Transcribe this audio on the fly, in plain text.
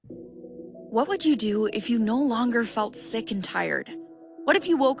What would you do if you no longer felt sick and tired? What if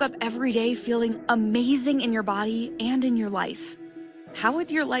you woke up every day feeling amazing in your body and in your life? How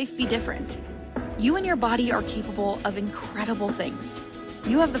would your life be different? You and your body are capable of incredible things.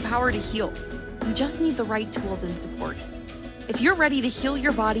 You have the power to heal. You just need the right tools and support. If you're ready to heal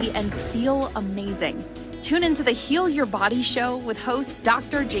your body and feel amazing, tune into the Heal Your Body Show with host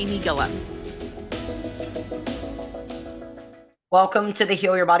Dr. Jamie Gillam. Welcome to the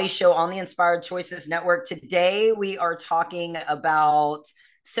Heal Your Body Show on the Inspired Choices Network. Today, we are talking about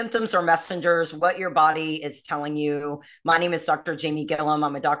symptoms or messengers, what your body is telling you. My name is Dr. Jamie Gillam.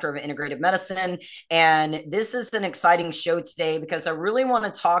 I'm a doctor of integrative medicine. And this is an exciting show today because I really want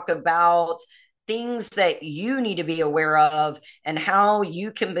to talk about things that you need to be aware of and how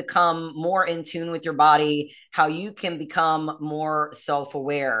you can become more in tune with your body, how you can become more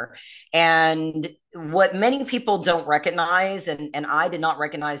self-aware. And what many people don't recognize, and I did not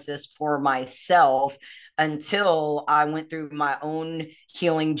recognize this for myself until I went through my own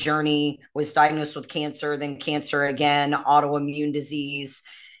healing journey, was diagnosed with cancer, then cancer again, autoimmune disease,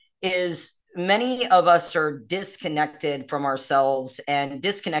 is many of us are disconnected from ourselves and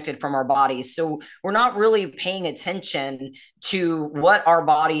disconnected from our bodies. So we're not really paying attention to what our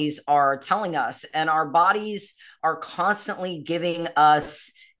bodies are telling us. And our bodies are constantly giving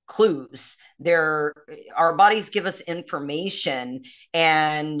us clues. Our bodies give us information,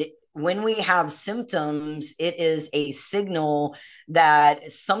 and when we have symptoms, it is a signal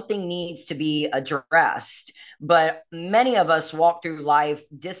that something needs to be addressed. But many of us walk through life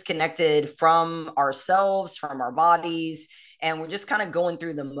disconnected from ourselves, from our bodies, and we're just kind of going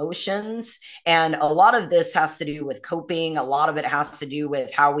through the motions. And a lot of this has to do with coping. A lot of it has to do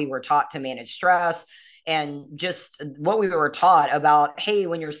with how we were taught to manage stress and just what we were taught about, hey,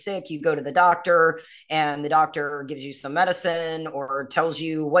 when you're sick, you go to the doctor and the doctor gives you some medicine or tells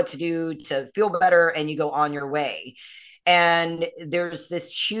you what to do to feel better, and you go on your way. And there's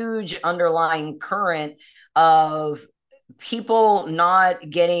this huge underlying current of people not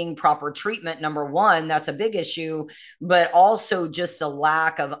getting proper treatment. Number one, that's a big issue, but also just a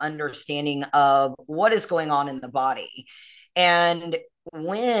lack of understanding of what is going on in the body. And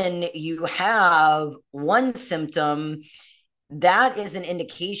when you have one symptom, that is an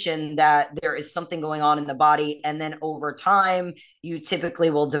indication that there is something going on in the body. And then over time, you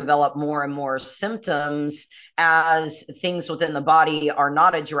typically will develop more and more symptoms as things within the body are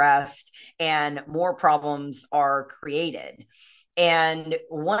not addressed and more problems are created. And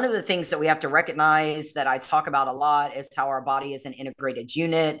one of the things that we have to recognize that I talk about a lot is how our body is an integrated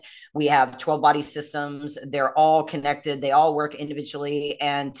unit. We have 12 body systems. They're all connected. They all work individually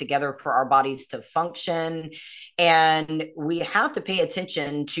and together for our bodies to function. And we have to pay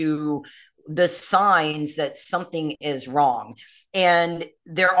attention to the signs that something is wrong. And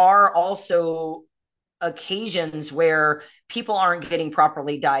there are also occasions where people aren't getting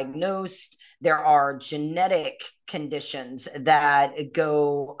properly diagnosed. There are genetic conditions that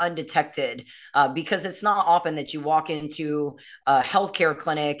go undetected because it's not often that you walk into a healthcare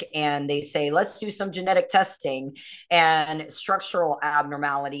clinic and they say, let's do some genetic testing, and structural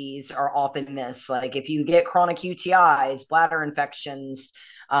abnormalities are often missed. Like if you get chronic UTIs, bladder infections,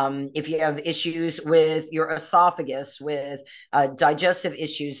 if you have issues with your esophagus, with digestive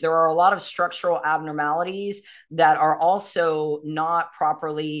issues, there are a lot of structural abnormalities that are also not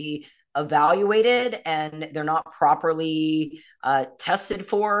properly evaluated, and they're not properly tested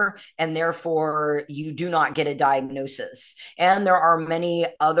for, and therefore you do not get a diagnosis. And there are many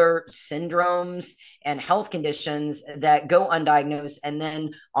other syndromes and health conditions that go undiagnosed, and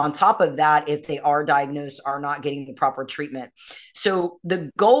then on top of that, if they are diagnosed, are not getting the proper treatment. So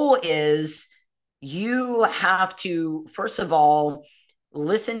the goal is you have to, first of all,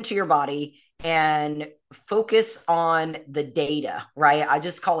 listen to your body and focus on the data, right? I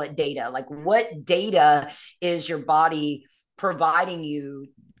just call it data. Like, what data is your body providing you,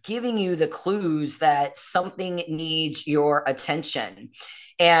 giving you the clues that something needs your attention?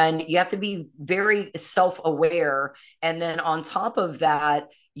 And you have to be very self-aware. And then on top of that,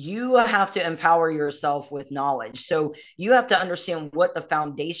 you have to empower yourself with knowledge. So you have to understand what the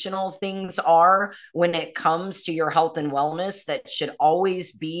foundational things are when it comes to your health and wellness that should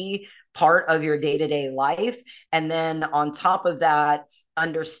always be part of your day-to-day life. And then on top of that,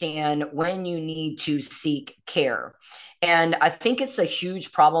 understand when you need to seek care. And I think it's a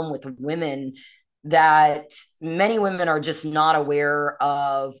huge problem with women that many women are just not aware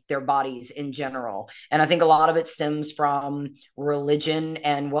of their bodies in general. And I think a lot of it stems from religion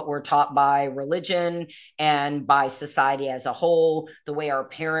and what we're taught by religion and by society as a whole, the way our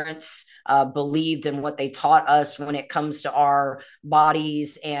parents believed and what they taught us when it comes to our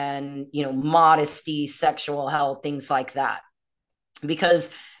bodies and, modesty, sexual health, things like that.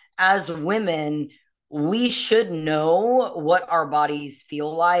 Because as women, we should know what our bodies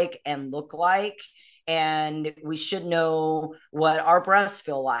feel like and look like. And we should know what our breasts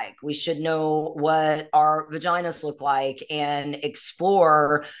feel like. We should know what our vaginas look like and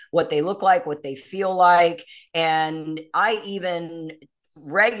explore what they look like, what they feel like. And I even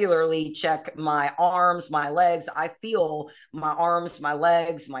regularly check my arms, my legs. I feel my arms, my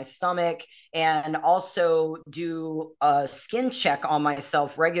legs, my stomach, and also do a skin check on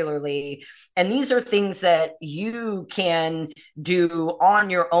myself regularly. And these are things that you can do on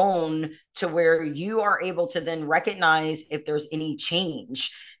your own to where you are able to then recognize if there's any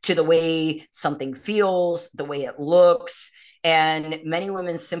change to the way something feels, the way it looks. And many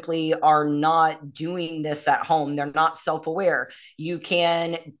women simply are not doing this at home. They're not self aware. You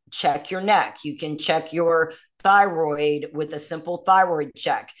can check your neck, you can check your thyroid with a simple thyroid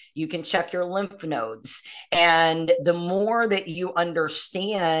check. You can check your lymph nodes. And the more that you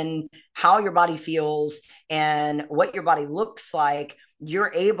understand how your body feels and what your body looks like,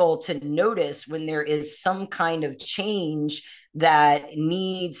 you're able to notice when there is some kind of change that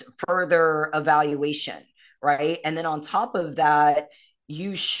needs further evaluation, right? And then on top of that,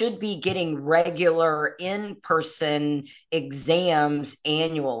 you should be getting regular in-person exams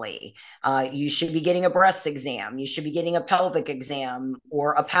annually. You should be getting a breast exam. You should be getting a pelvic exam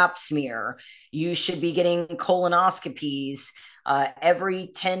or a pap smear. You should be getting colonoscopies every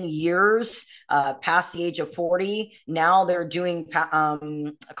 10 years past the age of 40. Now they're doing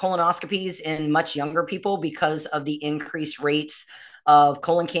colonoscopies in much younger people because of the increased rates of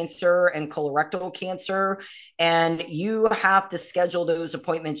colon cancer and colorectal cancer. And you have to schedule those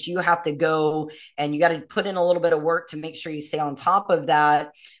appointments. You have to go and you got to put in a little bit of work to make sure you stay on top of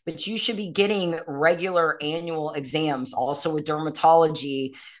that. But you should be getting regular annual exams, also with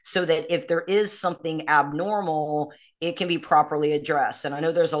dermatology, so that if there is something abnormal, it can be properly addressed. And I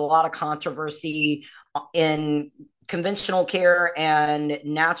know there's a lot of controversy in conventional care and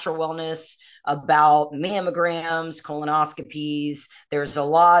natural wellness about mammograms, colonoscopies. There's a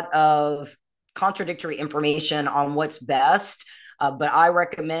lot of contradictory information on what's best. But I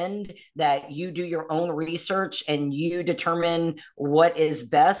recommend that you do your own research and you determine what is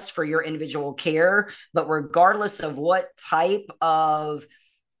best for your individual care. But regardless of what type of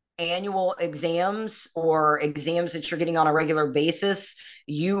annual exams or exams that you're getting on a regular basis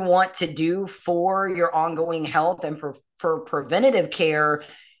you want to do for your ongoing health and for preventative care,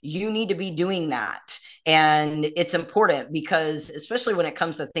 you need to be doing that. And it's important because, especially when it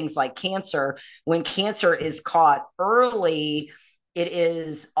comes to things like cancer, when cancer is caught early, it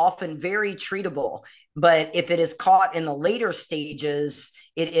is often very treatable. But if it is caught in the later stages,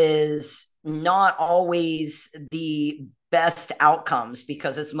 it is not always the best outcomes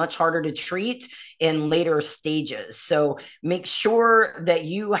because it's much harder to treat in later stages. So make sure that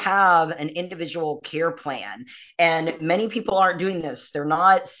you have an individual care plan. And many people aren't doing this. They're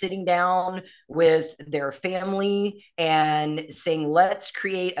not sitting down with their family and saying, let's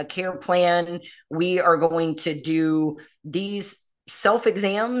create a care plan. We are going to do these self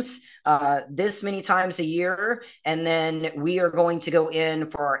exams this many times a year, and then we are going to go in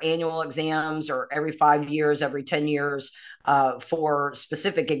for our annual exams or every 5 years, every 10 years for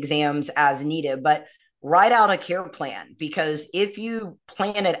specific exams as needed. But write out a care plan, because if you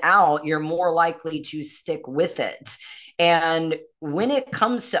plan it out, you're more likely to stick with it. And when it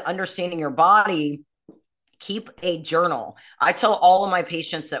comes to understanding your body, keep a journal. I tell all of my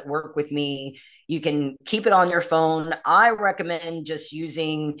patients that work with me, you can keep it on your phone. I recommend just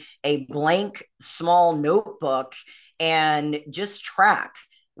using a blank small notebook and just track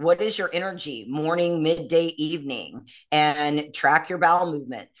what is your energy morning, midday, evening, and track your bowel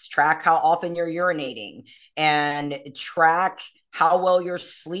movements, track how often you're urinating, and track how well you're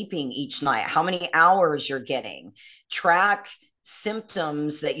sleeping each night, how many hours you're getting, track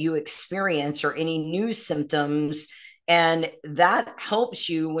symptoms that you experience or any new symptoms. And that helps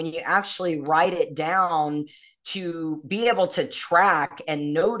you when you actually write it down to be able to track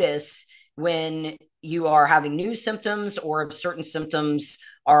and notice when you are having new symptoms or if certain symptoms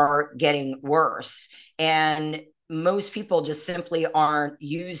are getting worse. And most people just simply aren't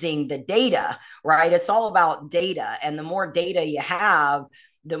using the data, right? It's all about data. And the more data you have,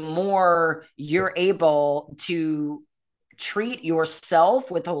 the more you're able to treat yourself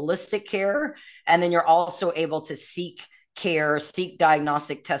with holistic care, And then you're also able to seek care, seek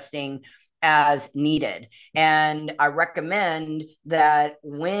diagnostic testing as needed. And I recommend that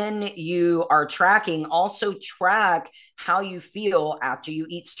when you are tracking, also track how you feel after you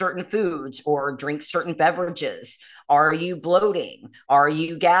eat certain foods or drink certain beverages. Are you bloating? Are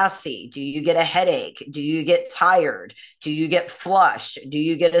you gassy? Do you get a headache? Do you get tired? Do you get flushed? Do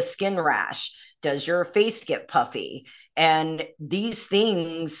you get a skin rash? Does your face get puffy? And these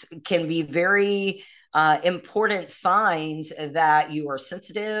things can be very important signs that you are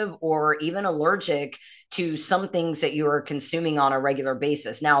sensitive or even allergic to some things that you are consuming on a regular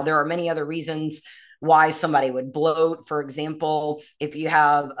basis. Now, there are many other reasons why somebody would bloat. For example, if you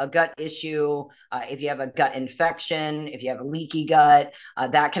have a gut issue, if you have a gut infection, if you have a leaky gut,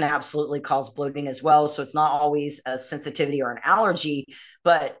 that can absolutely cause bloating as well. So it's not always a sensitivity or an allergy.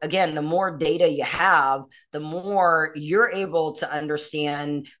 But again, the more data you have, the more you're able to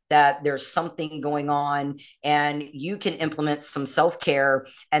understand that there's something going on and you can implement some self-care.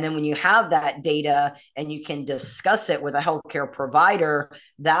 And then when you have that data and you can discuss it with a healthcare provider,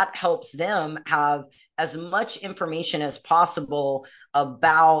 that helps them have as much information as possible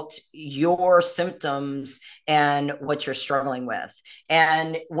about your symptoms and what you're struggling with.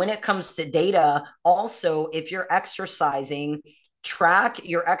 And when it comes to data, also, if you're exercising, track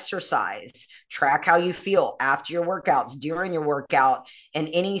your exercise, track how you feel after your workouts, during your workout, and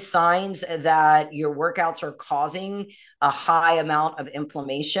any signs that your workouts are causing a high amount of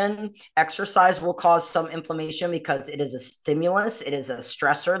inflammation. Exercise will cause some inflammation because it is a stimulus, it is a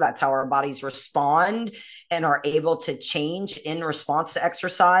stressor. That's how our bodies respond and are able to change in response to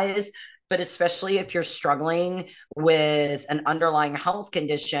exercise. But especially if you're struggling with an underlying health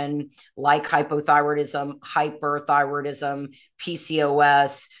condition like hypothyroidism, hyperthyroidism,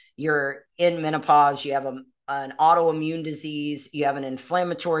 PCOS, you're in menopause, you have an autoimmune disease, you have an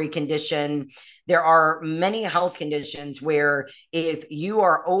inflammatory condition. There are many health conditions where if you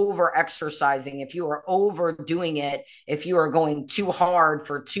are over exercising, if you are overdoing it, if you are going too hard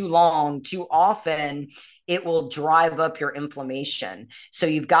for too long, too often, it will drive up your inflammation. So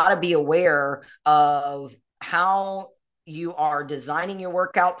you've got to be aware of how you are designing your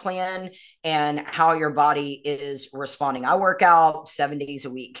workout plan and how your body is responding. I work out 7 days a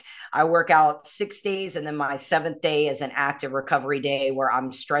week. I work out 6 days, and then my seventh day is an active recovery day where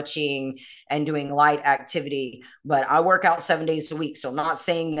I'm stretching and doing light activity. But I work out 7 days a week. So I'm not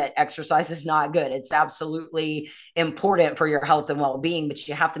saying that exercise is not good. It's absolutely important for your health and well-being, but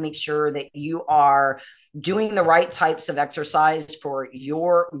you have to make sure that you are doing the right types of exercise for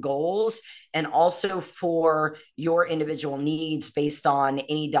your goals and also for your individual needs based on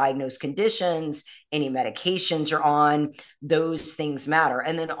any diagnosed conditions, any medications you're on. Those things matter.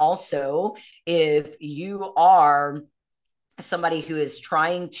 And then also, if you are somebody who is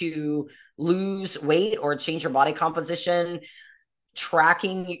trying to lose weight or change your body composition,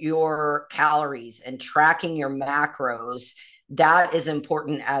 tracking your calories and tracking your macros, that is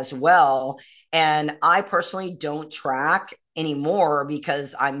important as well. And I personally don't track anymore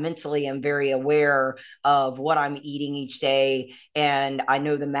because I mentally am very aware of what I'm eating each day. And I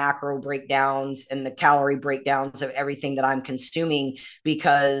know the macro breakdowns and the calorie breakdowns of everything that I'm consuming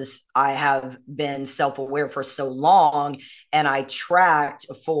because I have been self-aware for so long and I tracked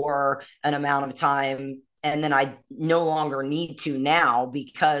for an amount of time. And then I no longer need to now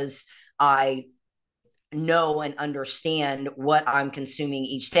because I know and understand what I'm consuming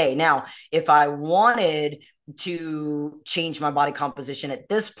each day. Now, if I wanted to change my body composition at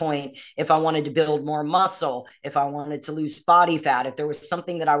this point, if I wanted to build more muscle, if I wanted to lose body fat, if there was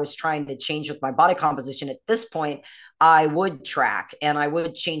something that I was trying to change with my body composition at this point, I would track and I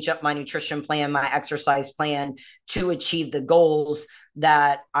would change up my nutrition plan, my exercise plan to achieve the goals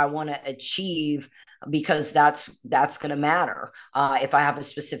that I want to achieve because that's going to matter if I have a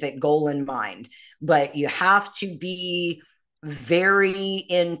specific goal in mind. But you have to be very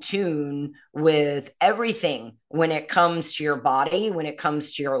in tune with everything when it comes to your body, when it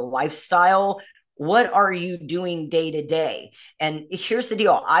comes to your lifestyle. What are you doing day to day? And here's the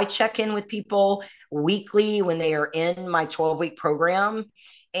deal. I check in with people weekly when they are in my 12-week program,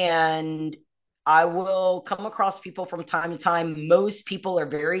 and I will come across people from time to time. Most people are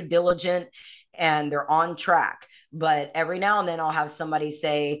very diligent and they're on track. But every now and then I'll have somebody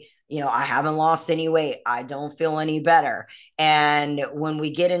say, I haven't lost any weight. I don't feel any better. And when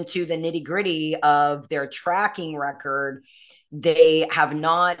we get into the nitty gritty of their tracking record, they have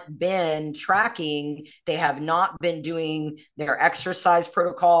not been tracking, they have not been doing their exercise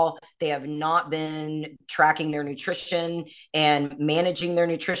protocol, they have not been tracking their nutrition and managing their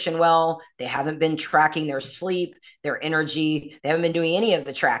nutrition well, they haven't been tracking their sleep, their energy, they haven't been doing any of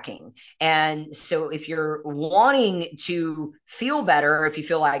the tracking. And so if you're wanting to feel better, if you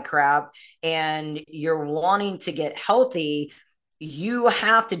feel like crap and you're wanting to get healthy, you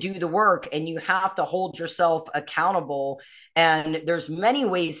have to do the work and you have to hold yourself accountable. And there's many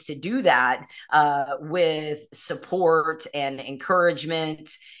ways to do that, with support and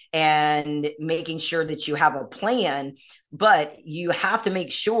encouragement and making sure that you have a plan. But you have to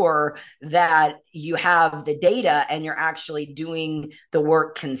make sure that you have the data and you're actually doing the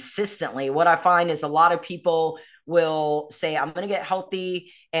work consistently. What I find is a lot of people will say, I'm going to get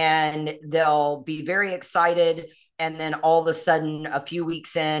healthy, and they'll be very excited. And then all of a sudden, a few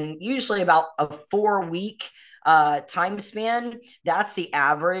weeks in, usually about a 4-week time span, that's the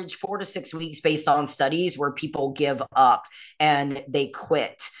average, 4 to 6 weeks based on studies, where people give up and they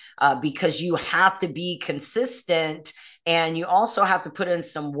quit, because you have to be consistent and you also have to put in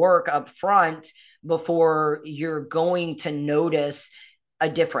some work up front before you're going to notice a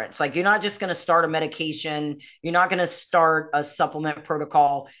difference. Like, you're not just going to start a medication, you're not going to start a supplement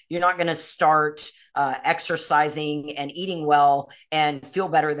protocol, you're not going to start exercising and eating well and feel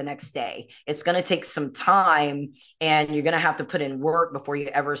better the next day. It's going to take some time, and you're going to have to put in work before you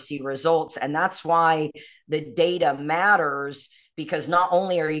ever see results. And that's why the data matters, because not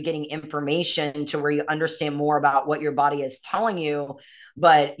only are you getting information to where you understand more about what your body is telling you,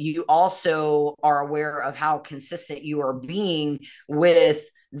 but you also are aware of how consistent you are being with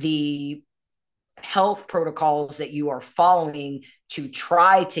the health protocols that you are following to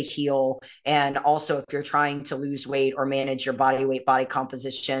try to heal. And also, if you're trying to lose weight or manage your body weight, body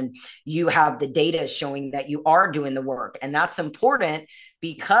composition, you have the data showing that you are doing the work. And that's important,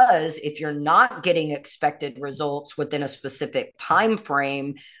 because if you're not getting expected results within a specific time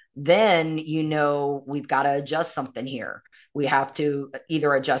frame, then we've got to adjust something here. We have to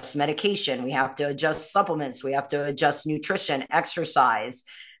either adjust medication, we have to adjust supplements, we have to adjust nutrition, exercise.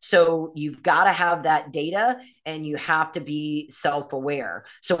 So you've got to have that data, and you have to be self-aware.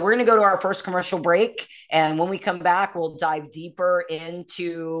 So we're going to go to our first commercial break. And when we come back, we'll dive deeper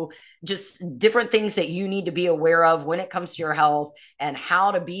into just different things that you need to be aware of when it comes to your health and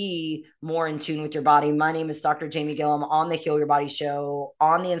how to be more in tune with your body. My name is Dr. Jamie Gillum on the Heal Your Body Show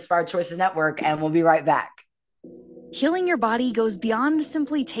on the Inspired Choices Network, and we'll be right back. Healing your body goes beyond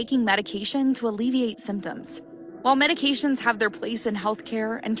simply taking medication to alleviate symptoms. While medications have their place in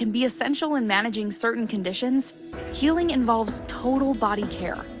healthcare and can be essential in managing certain conditions, healing involves total body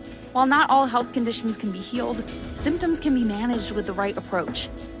care. While not all health conditions can be healed, symptoms can be managed with the right approach.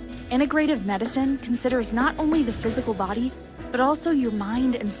 Integrative medicine considers not only the physical body, but also your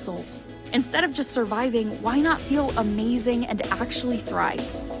mind and soul. Instead of just surviving, why not feel amazing and actually thrive?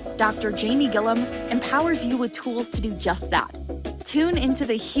 Dr. Jamie Gillum empowers you with tools to do just that. Tune into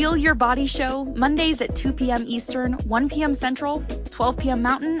the Heal Your Body Show Mondays at 2 p.m. Eastern, 1 p.m. Central, 12 p.m.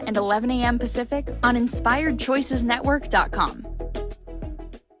 Mountain, and 11 a.m. Pacific on InspiredChoicesNetwork.com.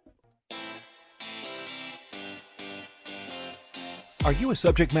 Are you a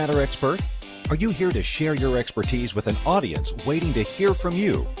subject matter expert? Are you here to share your expertise with an audience waiting to hear from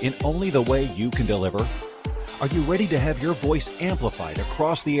you in only the way you can deliver? Are you ready to have your voice amplified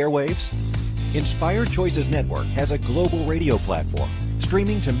across the airwaves? Inspired Choices Network has a global radio platform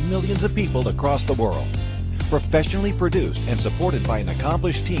streaming to millions of people across the world. Professionally produced and supported by an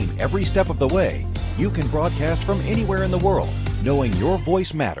accomplished team every step of the way, you can broadcast from anywhere in the world, knowing your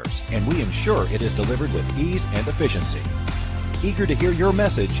voice matters, and we ensure it is delivered with ease and efficiency. Eager to hear your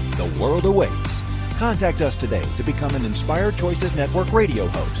message, the world awaits. Contact us today to become an Inspired Choices Network radio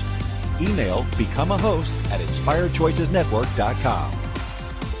host. Email become a host at InspiredChoicesNetwork.com.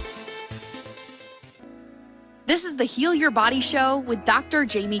 This is the Heal Your Body Show with Dr.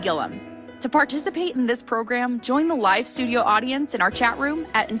 Jamie Gillum. To participate in this program, join the live studio audience in our chat room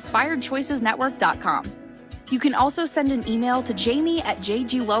at InspiredChoicesNetwork.com. You can also send an email to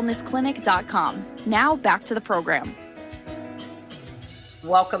jamie@jgwellnessclinic.com. Now back to the program.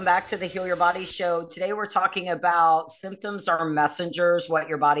 Welcome back to the Heal Your Body Show. Today we're talking about symptoms are messengers, what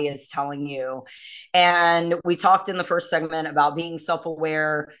your body is telling you. And we talked in the first segment about being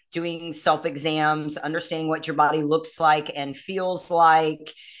self-aware, doing self-exams, understanding what your body looks like and feels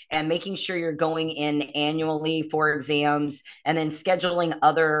like, and making sure you're going in annually for exams, and then scheduling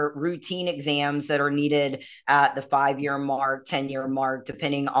other routine exams that are needed at the 5-year mark, 10-year mark,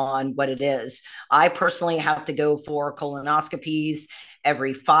 depending on what it is. I personally have to go for colonoscopies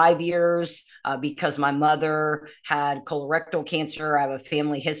every 5 years because my mother had colorectal cancer. I have a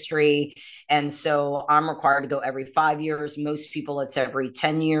family history. And so I'm required to go every 5 years. Most people, it's every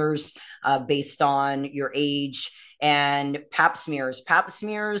 10 years based on your age. And pap smears. Pap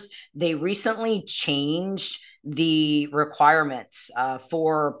smears, they recently changed the requirements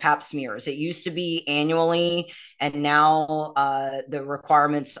for pap smears. It used to be annually, and now the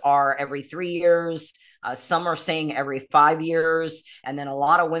requirements are every 3 years. Some are saying every 5 years. And then a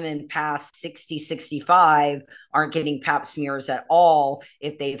lot of women past 60, 65 aren't getting pap smears at all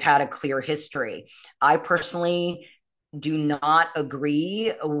if they've had a clear history. I personally do not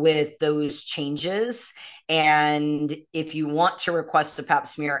agree with those changes. And if you want to request a pap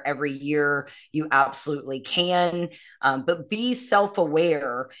smear every year, you absolutely can. But be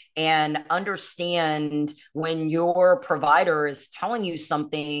self-aware and understand when your provider is telling you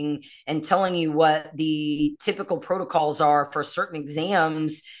something and telling you what the typical protocols are for certain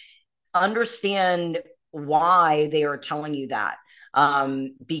exams, understand why they are telling you that.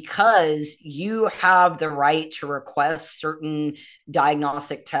 Because you have the right to request certain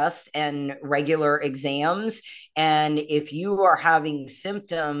diagnostic tests and regular exams. And if you are having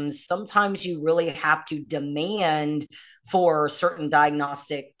symptoms, sometimes you really have to demand for certain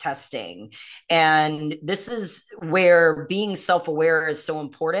diagnostic testing. And this is where being self-aware is so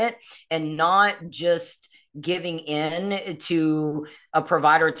important, and not just giving in to a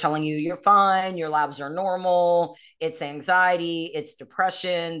provider telling you you're fine, your labs are normal, it's anxiety, it's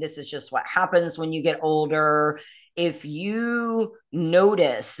depression, this is just what happens when you get older. If you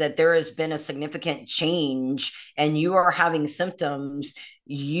notice that there has been a significant change and you are having symptoms,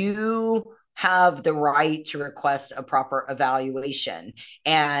 you have the right to request a proper evaluation.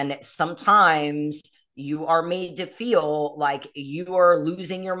 And sometimes you are made to feel like you are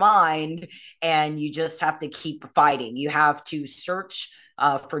losing your mind, and you just have to keep fighting. You have to search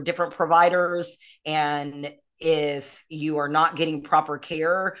for different providers. And if you are not getting proper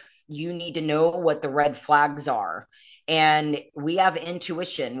care, you need to know what the red flags are. And we have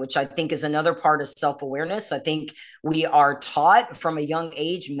intuition, which I think is another part of self-awareness. I think we are taught from a young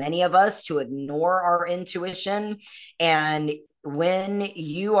age, many of us, to ignore our intuition. And when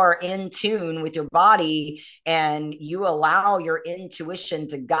you are in tune with your body and you allow your intuition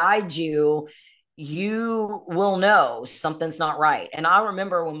to guide you, you will know something's not right. And I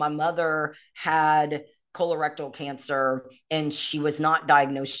remember when my mother had colorectal cancer and she was not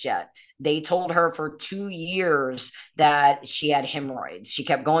diagnosed yet. They told her for 2 years that she had hemorrhoids. She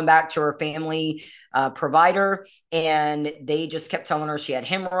kept going back to her family provider, and they just kept telling her she had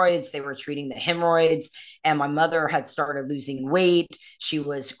hemorrhoids. They were treating the hemorrhoids, and my mother had started losing weight. She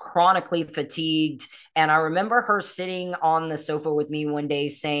was chronically fatigued. And I remember her sitting on the sofa with me one day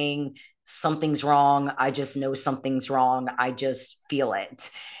saying, something's wrong. I just know something's wrong. I just feel it.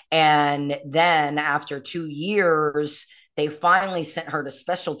 And then after 2 years, they finally sent her to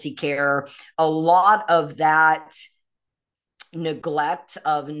specialty care. A lot of that neglect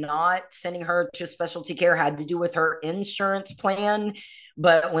of not sending her to specialty care had to do with her insurance plan.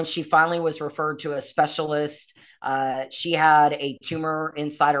 But when she finally was referred to a specialist, she had a tumor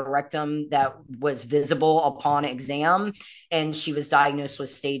inside her rectum that was visible upon exam, and she was diagnosed with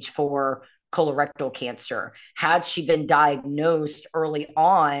stage 4 colorectal cancer. Had she been diagnosed early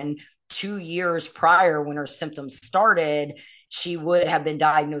on, 2 years prior when her symptoms started, she would have been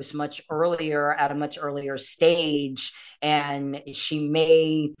diagnosed much earlier at a much earlier stage, and she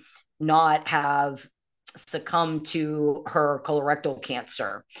may not have succumbed to her colorectal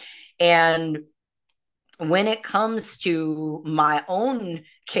cancer. And when it comes to my own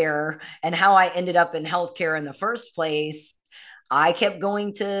care and how I ended up in healthcare in the first place, I kept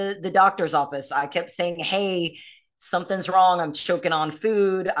going to the doctor's office. I kept saying, hey, something's wrong. I'm choking on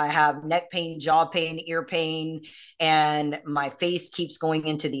food. I have neck pain, jaw pain, ear pain, and my face keeps going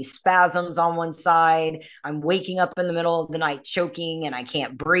into these spasms on one side. I'm waking up in the middle of the night choking and I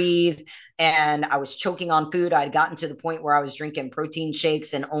can't breathe. And I was choking on food. I'd gotten to the point where I was drinking protein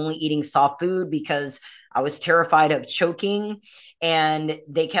shakes and only eating soft food because I was terrified of choking. And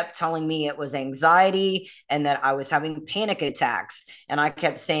they kept telling me it was anxiety and that I was having panic attacks. And I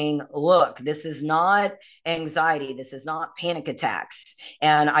kept saying, look, this is not anxiety. This is not panic attacks.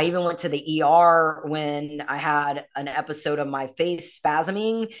 And I even went to the ER when I had an episode of my face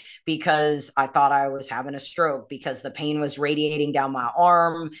spasming because I thought I was having a stroke because the pain was radiating down my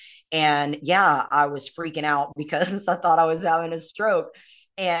arm. And yeah, I was freaking out because I thought I was having a stroke.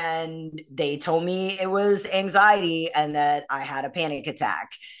 And they told me it was anxiety and that I had a panic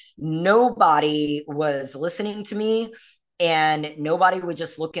attack. Nobody was listening to me, and nobody would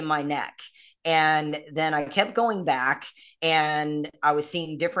just look in my neck. And then I kept going back, and I was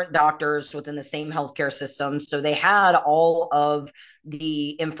seeing different doctors within the same healthcare system. So they had all of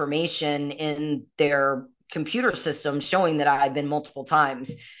the information in their computer system showing that I had been multiple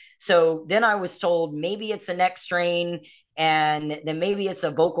times. So then I was told maybe it's a neck strain, and then maybe it's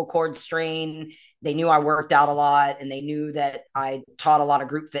a vocal cord strain. They knew I worked out a lot, and they knew that I taught a lot of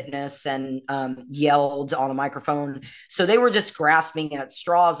group fitness and yelled on a microphone. So they were just grasping at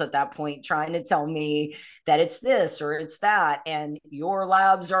straws at that point, trying to tell me that it's this or it's that, and your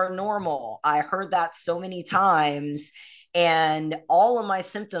labs are normal. I heard that so many times. And all of my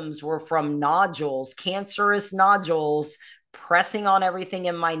symptoms were from nodules, cancerous nodules pressing on everything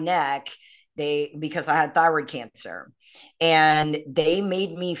in my neck. Because I had thyroid cancer, and they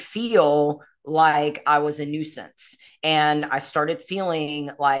made me feel like I was a nuisance. And I started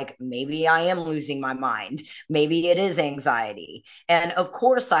feeling like maybe I am losing my mind. Maybe it is anxiety. And of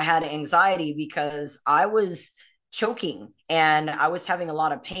course, I had anxiety because I was choking and I was having a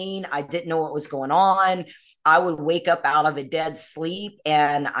lot of pain. I didn't know what was going on. I would wake up out of a dead sleep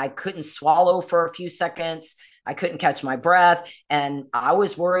and I couldn't swallow for a few seconds. I couldn't catch my breath, and I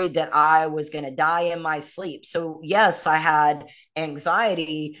was worried that I was going to die in my sleep. So, yes, I had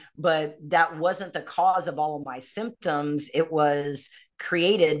anxiety, but that wasn't the cause of all of my symptoms. It was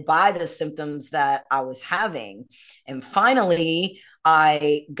created by the symptoms that I was having. And finally,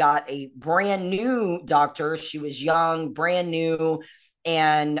 I got a brand new doctor. She was young, brand new.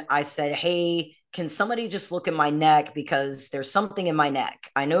 And I said, hey, can somebody just look at my neck, because there's something in my neck.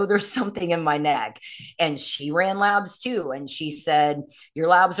 I know there's something in my neck. And she ran labs too. And she said, your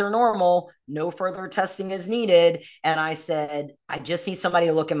labs are normal. No further testing is needed. And I said, I just need somebody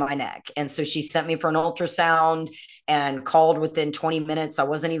to look at my neck. And so she sent me for an ultrasound and called within 20 minutes. I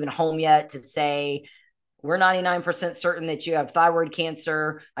wasn't even home yet to say, we're 99% certain that you have thyroid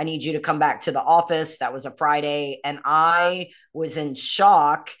cancer. I need you to come back to the office. That was a Friday. And I was in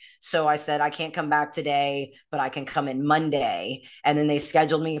shock. So I said, I can't come back today, but I can come in Monday. And then they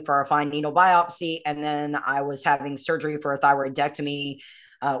scheduled me for a fine needle biopsy. And then I was having surgery for a thyroidectomy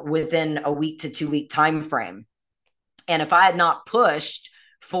within a week to 2 week time frame. And if I had not pushed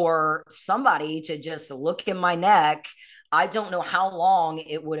for somebody to just look in my neck, I don't know how long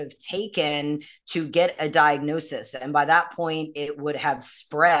it would have taken to get a diagnosis. And by that point, it would have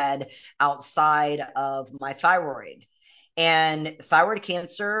spread outside of my thyroid. And thyroid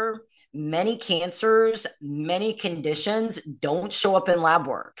cancer, many cancers, many conditions don't show up in lab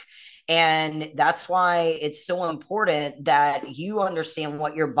work. And that's why it's so important that you understand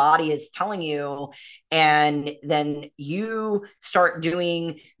what your body is telling you. And then you start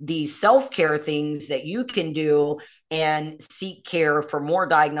doing these self-care things that you can do and seek care for more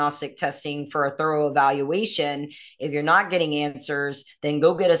diagnostic testing for a thorough evaluation. If you're not getting answers, then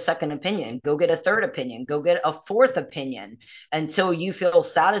go get a second opinion, go get a third opinion, go get a fourth opinion until you feel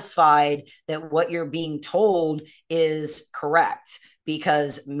satisfied that what you're being told is correct.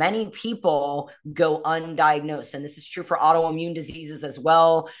 Because many people go undiagnosed, and this is true for autoimmune diseases as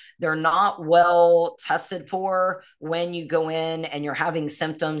well. They're not well tested for when you go in and you're having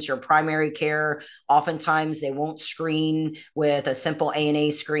symptoms. Your primary care, oftentimes they won't screen with a simple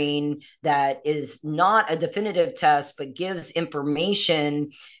ANA screen that is not a definitive test, but gives information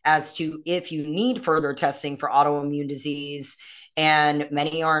as to if you need further testing for autoimmune disease. And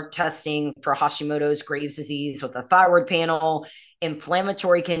many aren't testing for Hashimoto's, Graves' disease with a thyroid panel.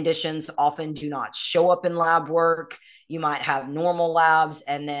 Inflammatory conditions often do not show up in lab work. You might have normal labs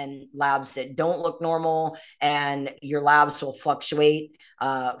and then labs that don't look normal, and your labs will fluctuate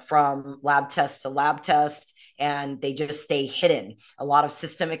from lab test to lab test, and they just stay hidden. A lot of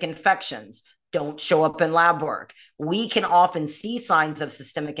systemic infections don't show up in lab work. We can often see signs of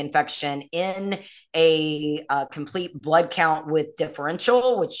systemic infection in a complete blood count with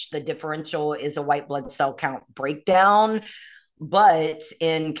differential, which the differential is a white blood cell count breakdown. But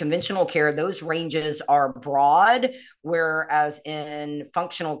in conventional care, those ranges are broad, whereas in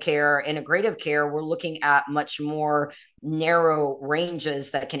functional care, integrative care, we're looking at much more narrow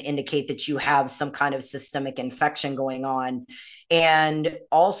ranges that can indicate that you have some kind of systemic infection going on. And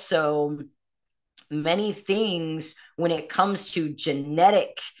also, many things when it comes to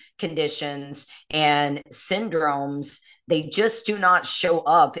genetic conditions and syndromes, they just do not show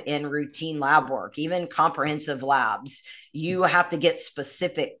up in routine lab work, even comprehensive labs. You have to get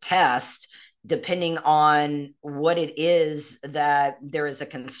specific tests depending on what it is that there is a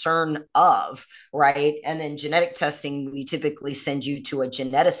concern of, right? And then genetic testing, we typically send you to a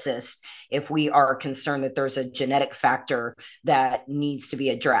geneticist if we are concerned that there's a genetic factor that needs to be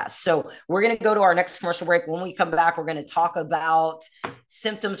addressed. So we're going to go to our next commercial break. When we come back, we're going to talk about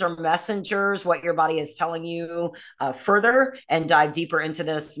symptoms or messengers, what your body is telling you further, and dive deeper into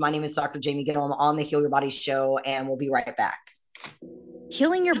this. My name is Dr. Jamie Gillum on the Heal Your Body Show, and we'll be right back.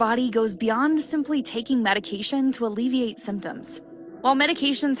 Healing your body goes beyond simply taking medication to alleviate symptoms. While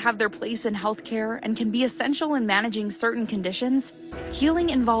medications have their place in healthcare and can be essential in managing certain conditions, healing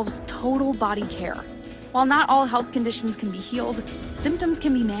involves total body care. While not all health conditions can be healed, symptoms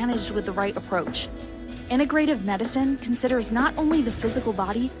can be managed with the right approach. Integrative medicine considers not only the physical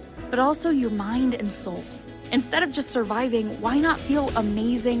body, but also your mind and soul. Instead of just surviving, why not feel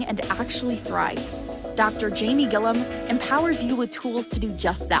amazing and actually thrive? Dr. Jamie Gillum empowers you with tools to do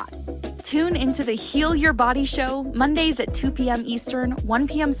just that. Tune into the Heal Your Body Show Mondays at 2 p.m. Eastern, 1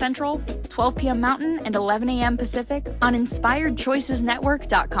 p.m. Central, 12 p.m. Mountain, and 11 a.m. Pacific on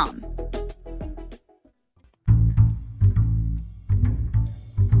InspiredChoicesNetwork.com.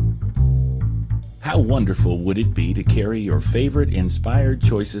 How wonderful would it be to carry your favorite Inspired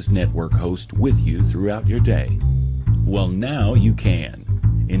Choices Network host with you throughout your day? Well, now you can.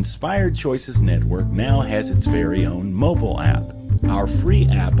 Inspired Choices Network now has its very own mobile app. Our free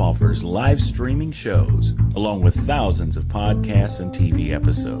app offers live streaming shows, along with thousands of podcasts and TV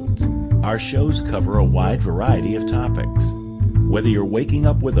episodes. Our shows cover a wide variety of topics. Whether you're waking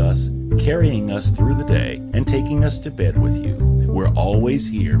up with us, carrying us through the day, and taking us to bed with you, we're always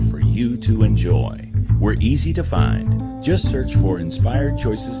here for you to enjoy. We're easy to find. Just search for Inspired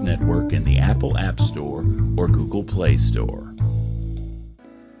Choices Network in the Apple App Store or Google Play Store.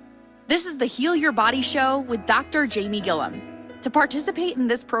 This is the Heal Your Body Show with Dr. Jamie Gillum. To participate in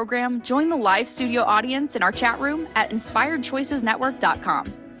this program, join the live studio audience in our chat room at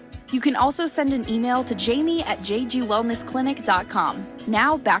InspiredChoicesNetwork.com. You can also send an email to jamie@jgwellnessclinic.com.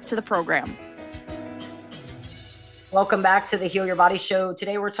 Now back to the program. Welcome back to the Heal Your Body Show.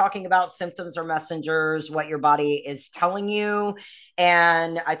 Today we're talking about symptoms or messengers, what your body is telling you.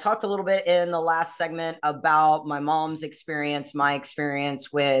 And I talked a little bit in the last segment about my mom's experience, my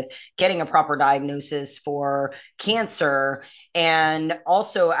experience with getting a proper diagnosis for cancer. And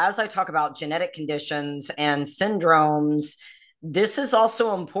also, as I talk about genetic conditions and syndromes, this is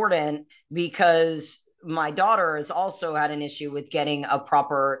also important because my daughter has also had an issue with getting a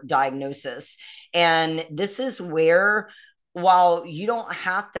proper diagnosis. And this is where, while you don't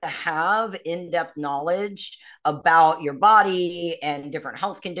have to have in-depth knowledge about your body and different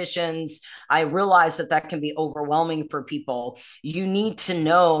health conditions, I realize that that can be overwhelming for people. You need to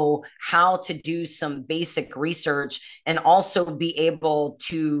know how to do some basic research and also be able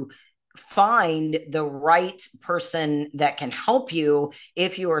to find the right person that can help you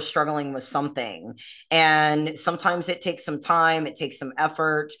if you are struggling with something. And sometimes it takes some time, it takes some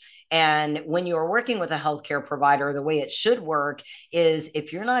effort. And when you are working with a healthcare provider, the way it should work is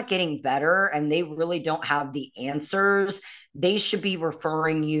if you're not getting better and they really don't have the answers, they should be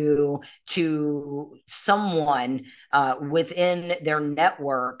referring you to someone within their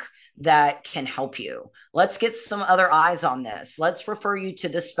network that can help you. Let's get some other eyes on this. Let's refer you to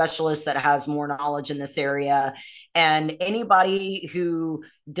this specialist that has more knowledge in this area. And anybody who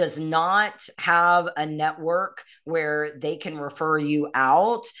does not have a network where they can refer you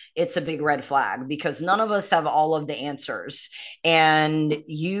out, it's a big red flag because none of us have all of the answers. And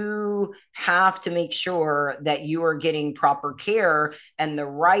you have to make sure that you are getting proper care and the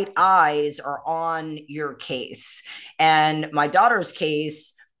right eyes are on your case. And my daughter's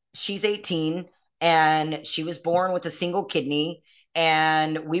case, she's 18 and she was born with a single kidney.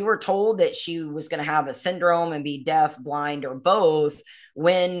 And we were told that she was going to have a syndrome and be deaf, blind, or both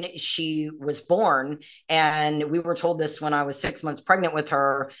when she was born. And we were told this when I was 6 months pregnant with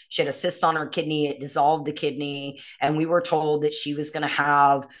her. She had a cyst on her kidney. It dissolved the kidney. And we were told that she was going to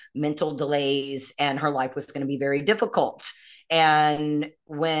have mental delays and her life was going to be very difficult. And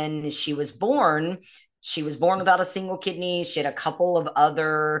when she was born without a single kidney. She had a couple of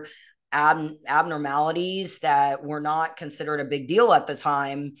other abnormalities that were not considered a big deal at the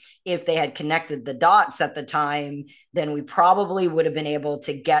time. If they had connected the dots at the time, then we probably would have been able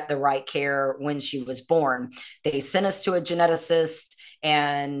to get the right care when she was born. They sent us to a geneticist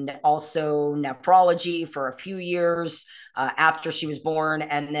and also nephrology for a few years after she was born.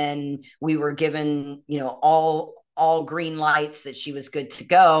 And then we were given, all green lights that she was good to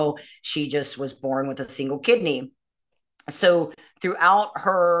go. She just was born with a single kidney. So throughout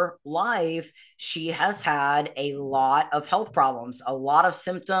her life, she has had a lot of health problems, a lot of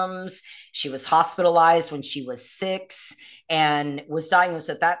symptoms. She was hospitalized when she was 6. and was diagnosed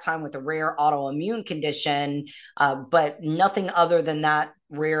at that time with a rare autoimmune condition, but nothing other than that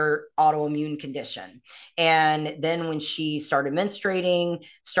rare autoimmune condition. And then when she started menstruating,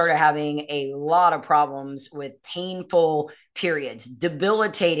 started having a lot of problems with painful periods,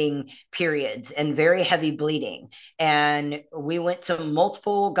 debilitating periods, and very heavy bleeding. And we went to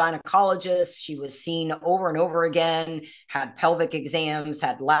multiple gynecologists. She was seen over and over again, had pelvic exams,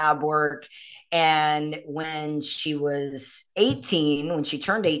 had lab work. And when she was 18, when she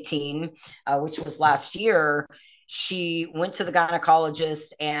turned 18, which was last year, she went to the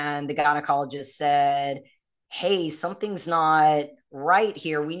gynecologist, and the gynecologist said, hey, something's not right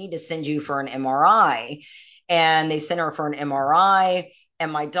here. We need to send you for an MRI. And they sent her for an MRI.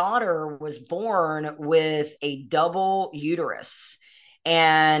 And my daughter was born with a double uterus,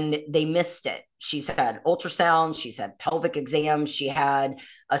 and they missed it. She's had ultrasound, she's had pelvic exams, she had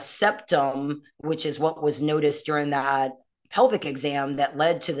a septum, which is what was noticed during that pelvic exam that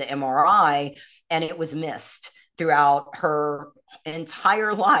led to the MRI, and it was missed throughout her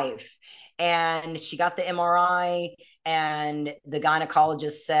entire life. And she got the MRI, and the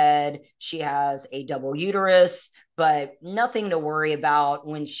gynecologist said she has a double uterus, but nothing to worry about.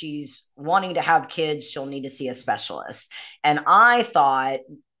 When she's wanting to have kids, she'll need to see a specialist. And I thought,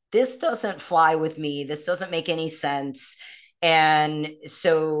 this doesn't fly with me. This doesn't make any sense. And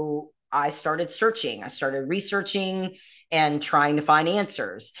so I started searching. I started researching and trying to find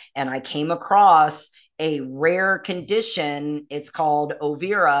answers. And I came across a rare condition. It's called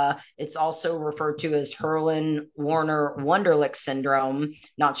OVIRA. It's also referred to as Hurlan-Warner Wunderlich syndrome.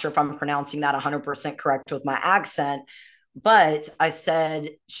 Not sure if I'm pronouncing that 100% correct with my accent, but I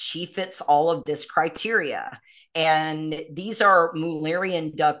said she fits all of this criteria. And these are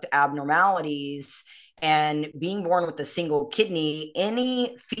Mullerian duct abnormalities. And being born with a single kidney,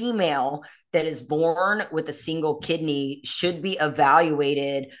 any female that is born with a single kidney should be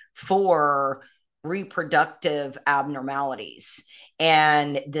evaluated for reproductive abnormalities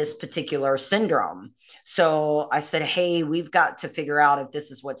and this particular syndrome. So I said, hey, we've got to figure out if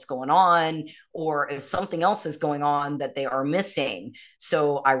this is what's going on, or if something else is going on that they are missing.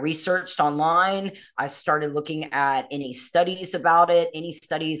 So I researched online. I started looking at any studies about it, any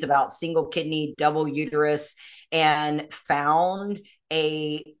studies about single kidney, double uterus, and found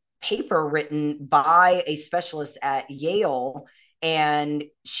a paper written by a specialist at Yale, and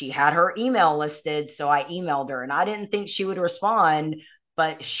she had her email listed. So I emailed her, and I didn't think she would respond,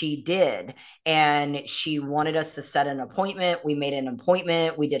 but she did. And she wanted us to set an appointment. We made an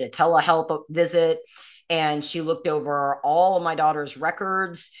appointment. We did a telehealth visit, and she looked over all of my daughter's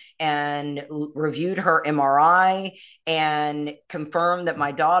records and reviewed her MRI and confirmed that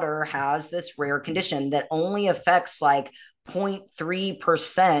my daughter has this rare condition that only affects like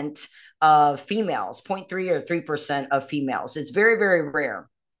 0.3% of females, 0.3 or 3% of females. It's very, very rare.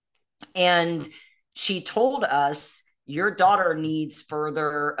 And she told us, your daughter needs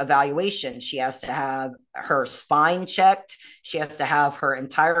further evaluation. She has to have her spine checked. She has to have her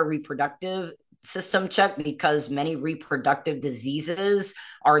entire reproductive system checked, because many reproductive diseases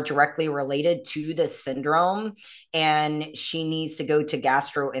are directly related to this syndrome. And she needs to go to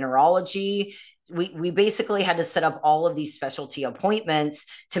gastroenterology. We basically had to set up all of these specialty appointments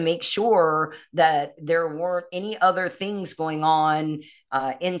to make sure that there weren't any other things going on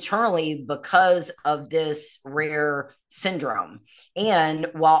internally because of this rare syndrome.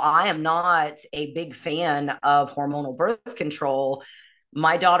 And while I am not a big fan of hormonal birth control,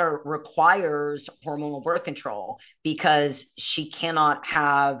 my daughter requires hormonal birth control because she cannot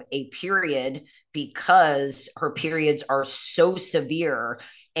have a period, because her periods are so severe,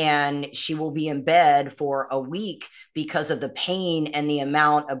 and she will be in bed for a week because of the pain and the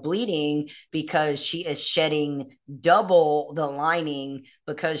amount of bleeding, because she is shedding double the lining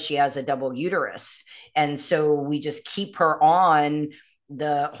because she has a double uterus. And so we just keep her on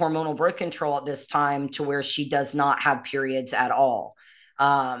the hormonal birth control at this time to where she does not have periods at all.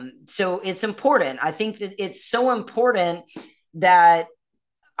 So it's important. I think that it's so important that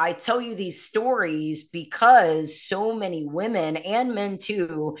I tell you these stories, because so many women and men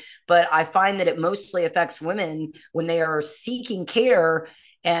too, but I find that it mostly affects women when they are seeking care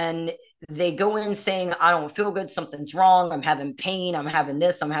and they go in saying, I don't feel good, something's wrong, I'm having pain, I'm having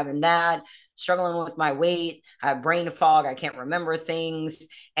this, I'm having that, struggling with my weight, I have brain fog, I can't remember things.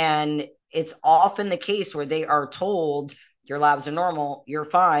 And it's often the case where they are told, your labs are normal, you're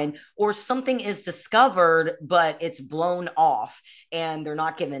fine, or something is discovered, but it's blown off and they're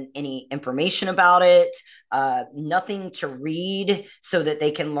not given any information about it, nothing to read so that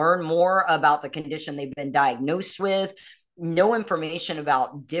they can learn more about the condition they've been diagnosed with. no information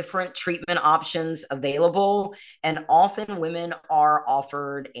about different treatment options available. And often women are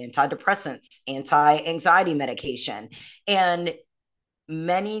offered antidepressants, anti-anxiety medication. And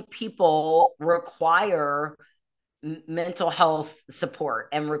many people require mental health support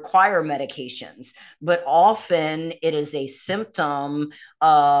and require medications, but often it is a symptom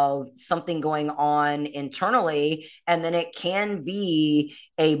of something going on internally. And then it can be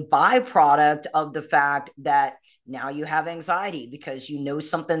a byproduct of the fact that now you have anxiety because you know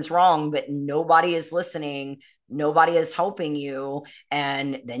something's wrong, but nobody is listening. Nobody is helping you.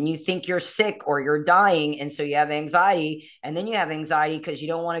 And then you think you're sick or you're dying. And so you have anxiety. And then you have anxiety because you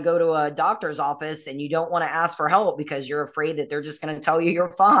don't want to go to a doctor's office and you don't want to ask for help because you're afraid that they're just going to tell you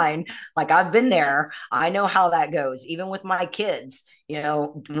you're fine. Like, I've been there. I know how that goes. Even with my kids,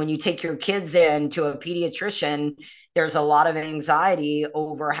 when you take your kids in to a pediatrician, there's a lot of anxiety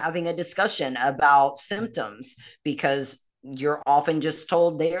over having a discussion about symptoms because you're often just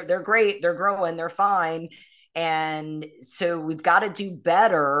told they're great, they're growing, they're fine. And so we've got to do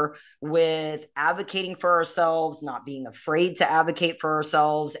better with advocating for ourselves, not being afraid to advocate for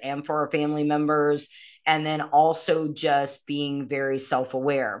ourselves and for our family members, and then also just being very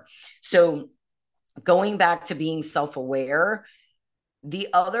self-aware. So going back to being self-aware, the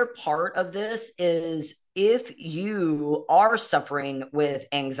other part of this is if you are suffering with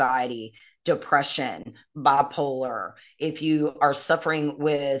anxiety, depression, bipolar, if you are suffering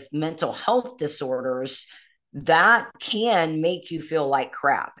with mental health disorders, that can make you feel like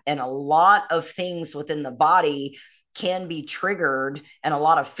crap. And a lot of things within the body can be triggered, and a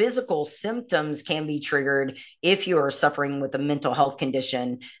lot of physical symptoms can be triggered if you are suffering with a mental health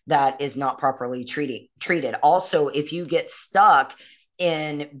condition that is not properly treated. Also, if you get stuck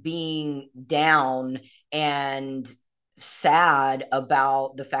in being down and sad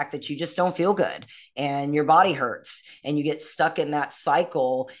about the fact that you just don't feel good and your body hurts and you get stuck in that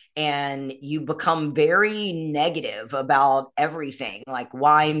cycle and you become very negative about everything, like,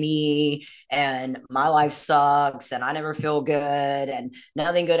 why me, and my life sucks and I never feel good and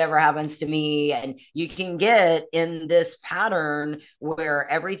nothing good ever happens to me. And you can get in this pattern where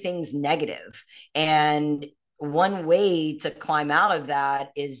everything's negative. And one way to climb out of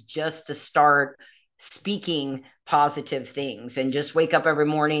that is just to start speaking positive things and just wake up every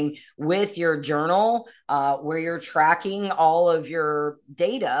morning with your journal where you're tracking all of your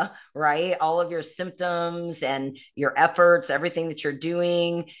data, right? All of your symptoms and your efforts, everything that you're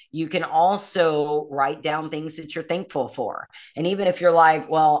doing. You can also write down things that you're thankful for. And even if you're like,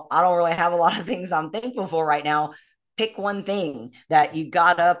 well, I don't really have a lot of things I'm thankful for right now, pick one thing that you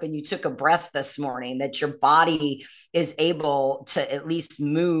got up and you took a breath this morning, that your body is able to at least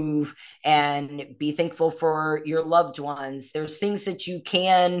move, and be thankful for your loved ones. There's things that you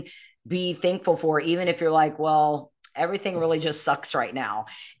can be thankful for, even if you're like, well, everything really just sucks right now.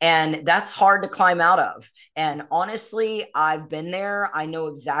 And that's hard to climb out of. And honestly, I've been there. I know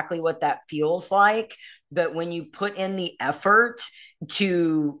exactly what that feels like. But when you put in the effort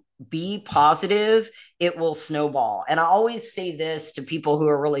to be positive, it will snowball. And I always say this to people who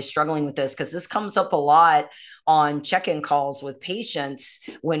are really struggling with this, because this comes up a lot on check-in calls with patients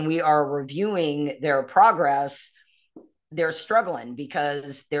when we are reviewing their progress. They're struggling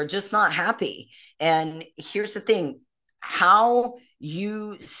because they're just not happy. And here's the thing: how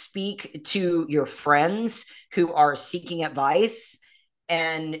you speak to your friends who are seeking advice,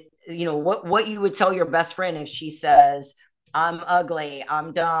 and what you would tell your best friend if she says, I'm ugly,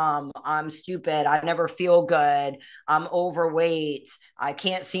 I'm dumb, I'm stupid, I never feel good, I'm overweight, I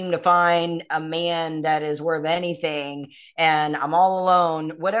can't seem to find a man that is worth anything, and I'm all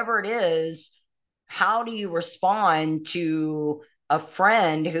alone, whatever it is. How do you respond to a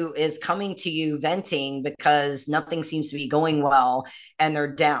friend who is coming to you venting because nothing seems to be going well and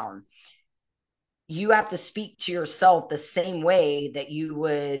they're down? You have to speak to yourself the same way that you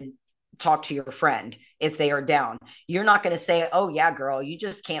would talk to your friend if they are down. You're not going to say, oh yeah, girl, you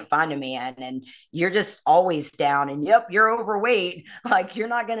just can't find a man and you're just always down and yep, you're overweight. Like, you're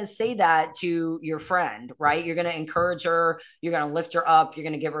not going to say that to your friend, right? You're going to encourage her, you're going to lift her up, you're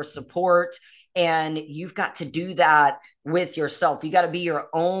going to give her support. And you've got to do that with yourself. You got to be your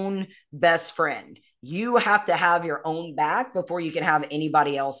own best friend. You have to have your own back before you can have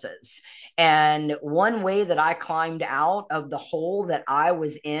anybody else's. And one way that I climbed out of the hole that I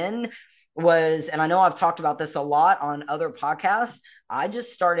was in was, and I know I've talked about this a lot on other podcasts, I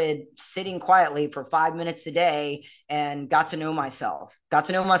just started sitting quietly for 5 minutes a day and got to know myself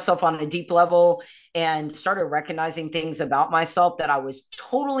on a deep level, and started recognizing things about myself that I was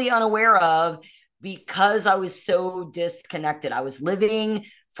totally unaware of because I was so disconnected. I was living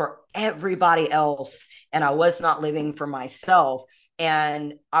for everybody else and I was not living for myself.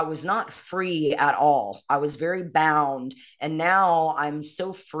 And I was not free at all. I was very bound. And now I'm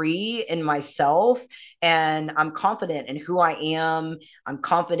so free in myself and I'm confident in who I am. I'm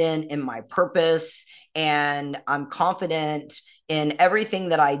confident in my purpose and I'm confident in everything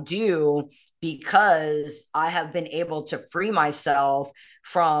that I do because I have been able to free myself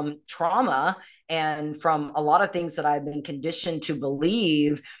from trauma and from a lot of things that I've been conditioned to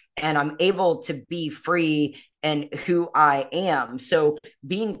believe. And I'm able to be free in who I am. So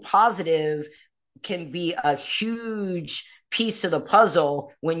being positive can be a huge piece of the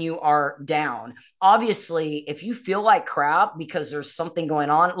puzzle when you are down. Obviously, if you feel like crap because there's something going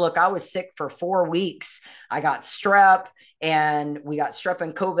on, look, I was sick for 4 weeks. I got strep and we got strep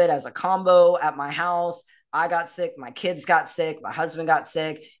and COVID as a combo at my house. I got sick. My kids got sick. My husband got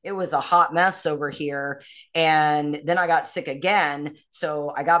sick. It was a hot mess over here. And then I got sick again.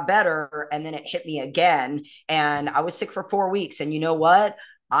 So I got better and then it hit me again. And I was sick for 4 weeks. And you know what?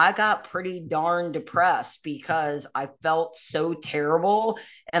 I got pretty darn depressed because I felt so terrible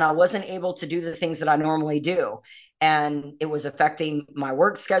and I wasn't able to do the things that I normally do. And it was affecting my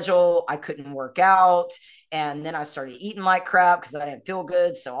work schedule. I couldn't work out. And then I started eating like crap because I didn't feel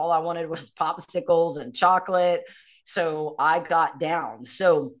good. So all I wanted was popsicles and chocolate. So I got down.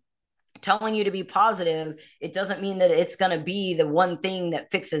 So telling you to be positive, it doesn't mean that it's going to be the one thing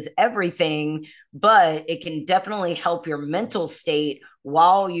that fixes everything, but it can definitely help your mental state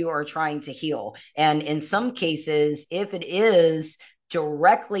while you are trying to heal. And in some cases, if it is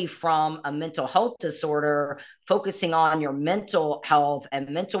directly from a mental health disorder, focusing on your mental health and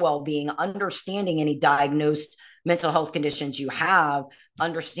mental well-being, understanding any diagnosed mental health conditions you have,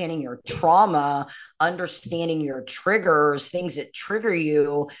 understanding your trauma, understanding your triggers, things that trigger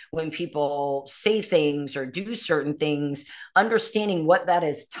you when people say things or do certain things, understanding what that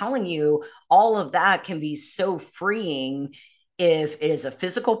is telling you, all of that can be so freeing if it is a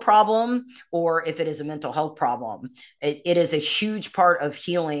physical problem or if it is a mental health problem. It is a huge part of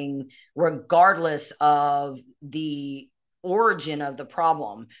healing, regardless of the origin of the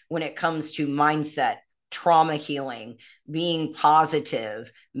problem when it comes to mindset, trauma healing, being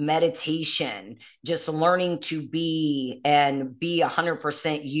positive, meditation, just learning to be and be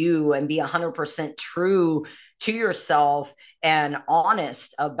 100% you and be 100% true to yourself and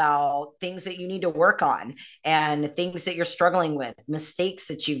honest about things that you need to work on and things that you're struggling with, mistakes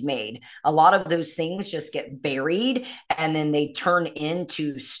that you've made. A lot of those things just get buried and then they turn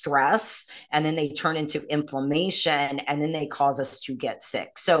into stress and then they turn into inflammation and then they cause us to get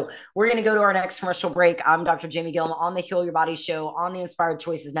sick. So we're going to go to our next commercial break. I'm Dr. Jamie Gillum on the Heal Your Body Show on the Inspired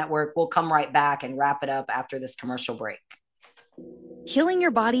Choices Network. We'll come right back and wrap it up after this commercial break. Healing your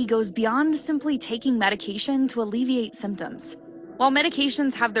body goes beyond simply taking medication to alleviate symptoms. While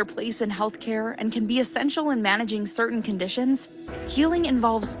medications have their place in healthcare and can be essential in managing certain conditions, healing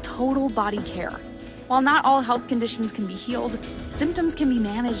involves total body care. While not all health conditions can be healed, symptoms can be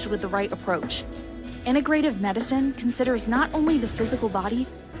managed with the right approach. Integrative medicine considers not only the physical body,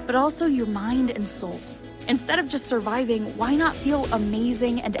 but also your mind and soul. Instead of just surviving, why not feel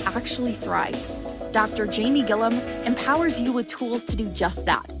amazing and actually thrive? Dr. Jamie Gillum empowers you with tools to do just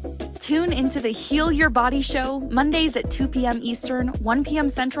that. Tune into the Heal Your Body Show Mondays at 2 p.m. Eastern, 1 p.m.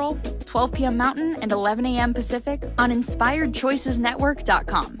 Central, 12 p.m. Mountain, and 11 a.m. Pacific on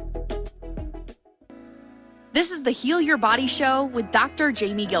InspiredChoicesNetwork.com. This is the Heal Your Body Show with Dr.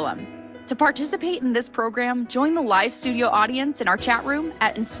 Jamie Gillum. To participate in this program, join the live studio audience in our chat room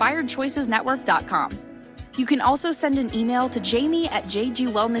at InspiredChoicesNetwork.com. You can also send an email to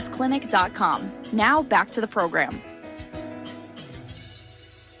jamie@jgwellnessclinic.com. Now back to the program.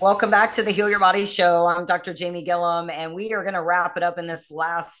 Welcome back to the Heal Your Body Show. I'm Dr. Jamie Gillum, and we are going to wrap it up in this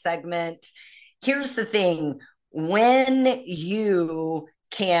last segment. Here's the thing. When you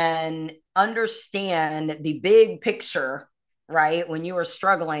can understand the big picture, right, when you are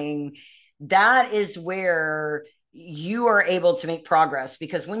struggling, that is where you are able to make progress,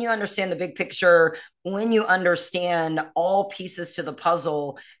 because when you understand the big picture, when you understand all pieces to the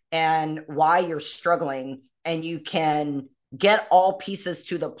puzzle and why you're struggling, and you can get all pieces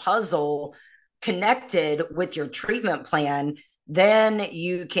to the puzzle connected with your treatment plan, then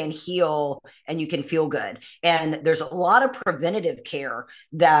you can heal and you can feel good. And there's a lot of preventative care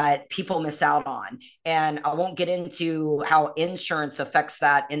that people miss out on. And I won't get into how insurance affects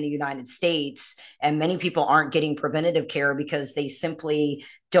that in the United States. And many people aren't getting preventative care because they simply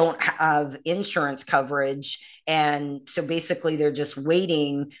don't have insurance coverage. And so basically they're just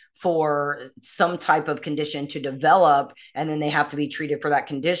waiting for some type of condition to develop, and then they have to be treated for that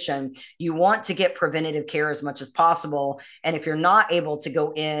condition. You want to get preventative care as much as possible. And if you're not able to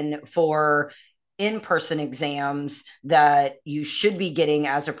go in for in-person exams that you should be getting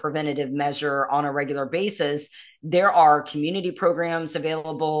as a preventative measure on a regular basis, there are community programs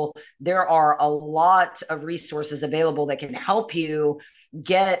available. There are a lot of resources available that can help you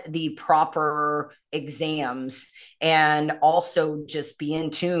get the proper exams, and also just be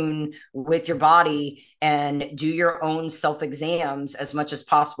in tune with your body and do your own self-exams as much as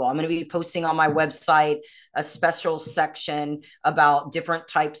possible. I'm going to be posting on my website a special section about different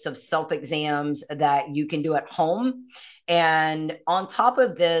types of self-exams that you can do at home. And on top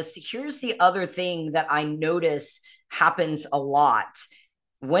of this, here's the other thing that I notice happens a lot.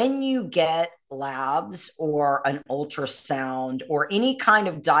 When you get labs or an ultrasound or any kind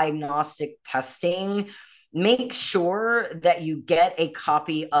of diagnostic testing, make sure that you get a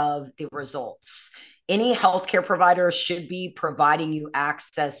copy of the results. Any healthcare provider should be providing you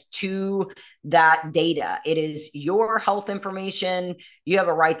access to that data. It is your health information. You have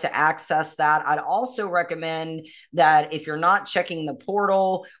a right to access that. I'd also recommend that if you're not checking the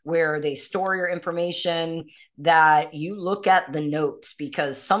portal where they store your information, that you look at the notes,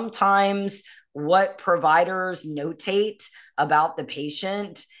 because sometimes what providers notate about the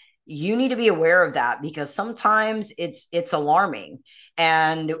patient, you need to be aware of that, because sometimes it's alarming.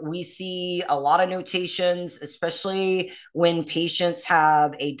 And we see a lot of notations, especially when patients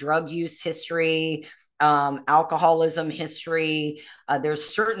have a drug use history, alcoholism history. There's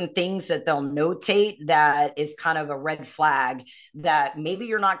certain things that they'll notate that is kind of a red flag that maybe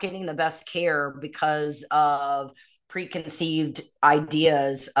you're not getting the best care because of preconceived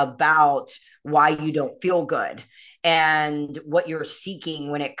ideas about why you don't feel good and what you're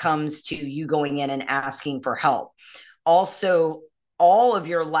seeking when it comes to you going in and asking for help. Also, all of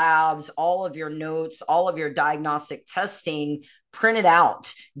your labs, all of your notes, all of your diagnostic testing, print it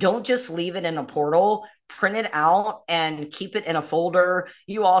out. Don't just leave it in a portal. Print it out and keep it in a folder.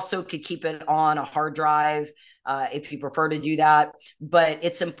 You also could keep it on a hard drive if you prefer to do that. But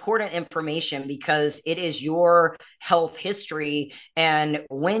it's important information because it is your health history. And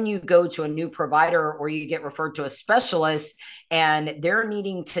when you go to a new provider or you get referred to a specialist and they're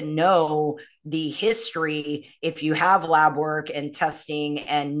needing to know the history, if you have lab work and testing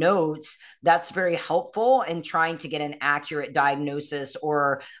and notes, that's very helpful in trying to get an accurate diagnosis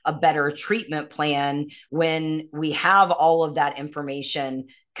or a better treatment plan when we have all of that information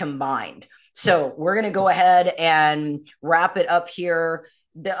combined. So we're going to go ahead and wrap it up here.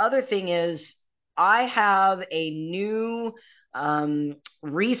 The other thing is, I have a new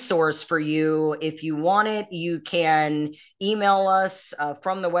resource for you. If you want it, you can email us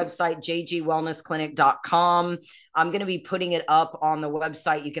from the website, jgwellnessclinic.com. I'm going to be putting it up on the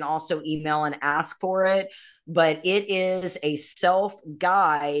website. You can also email and ask for it, but it is a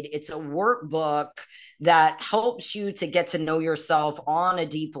self-guide. It's a workbook that helps you to get to know yourself on a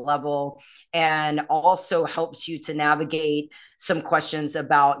deep level, and also helps you to navigate some questions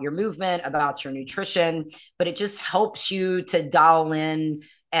about your movement, about your nutrition, but it just helps you to dial in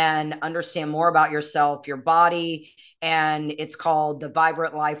and understand more about yourself, your body. And it's called the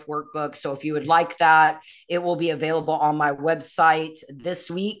Vibrant Life Workbook. So if you would like that, it will be available on my website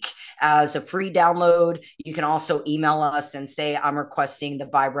this week as a free download. You can also email us and say, I'm requesting the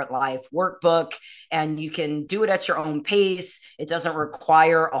Vibrant Life Workbook, and you can do it at your own pace. It doesn't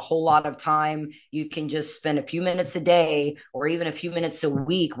require a whole lot of time. You can just spend a few minutes a day or even a few minutes a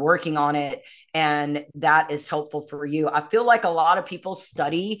week working on it, and that is helpful for you. I feel like a lot of people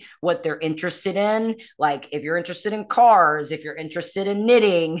study what they're interested in. Like if you're interested in cars, if you're interested in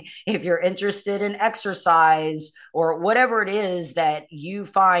knitting, if you're interested in exercise, or whatever it is that you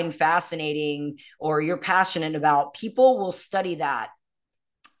find fascinating or you're passionate about, people will study that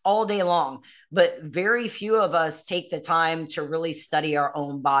all day long. But very few of us take the time to really study our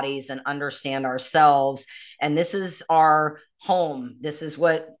own bodies and understand ourselves. And this is our home. This is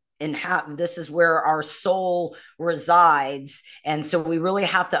this is where our soul resides. And so we really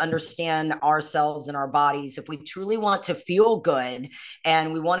have to understand ourselves and our bodies if we truly want to feel good,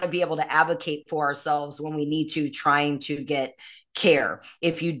 and we want to be able to advocate for ourselves when we need to, trying to get care.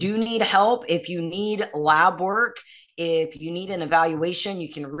 If you do need help, if you need lab work, If you need an evaluation, you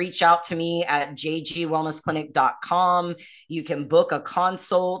can reach out to me at jgwellnessclinic.com. You can book a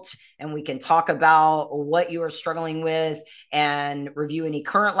consult and we can talk about what you are struggling with and review any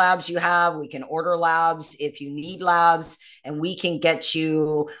current labs you have. We can order labs if you need labs, and we can get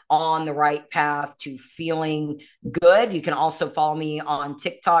you on the right path to feeling good. You can also follow me on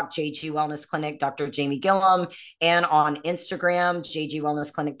TikTok, JG Wellness Clinic, Dr. Jamie Gilliam, and on Instagram, JG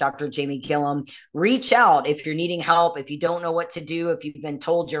Wellness Clinic, Dr. Jamie Gilliam. Reach out if you're needing help, if you don't know what to do, if you've been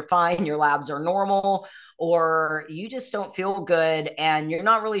told you're fine, your labs are normal, or you just don't feel good and you're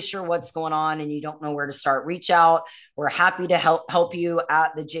not really sure what's going on and you don't know where to start. Reach out. We're happy to help you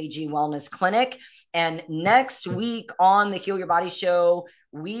at the JG Wellness Clinic. And next week on the Heal Your Body Show,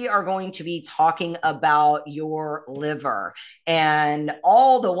 we are going to be talking about your liver and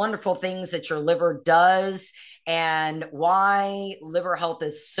all the wonderful things that your liver does and why liver health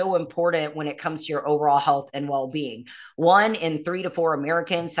is so important when it comes to your overall health and well-being. 1 in 3 to 4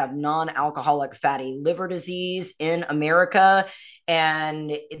 Americans have non-alcoholic fatty liver disease in America,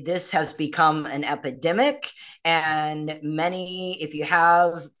 and this has become an epidemic. And many, if you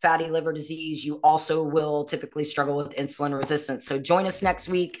have fatty liver disease, you also will typically struggle with insulin resistance. So join us next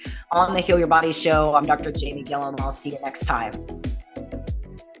week on the Heal Your Body Show. I'm Dr. Jamie Gilliam. I'll see you next time.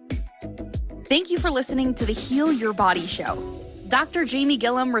 Thank you for listening to the Heal Your Body Show. Dr. Jamie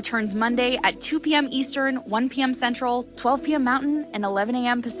Gilliam returns Monday at 2 p.m. Eastern, 1 p.m. Central, 12 p.m. Mountain, and 11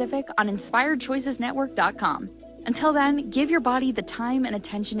 a.m. Pacific on InspiredChoicesNetwork.com. Until then, give your body the time and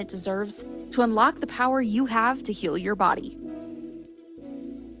attention it deserves to unlock the power you have to heal your body.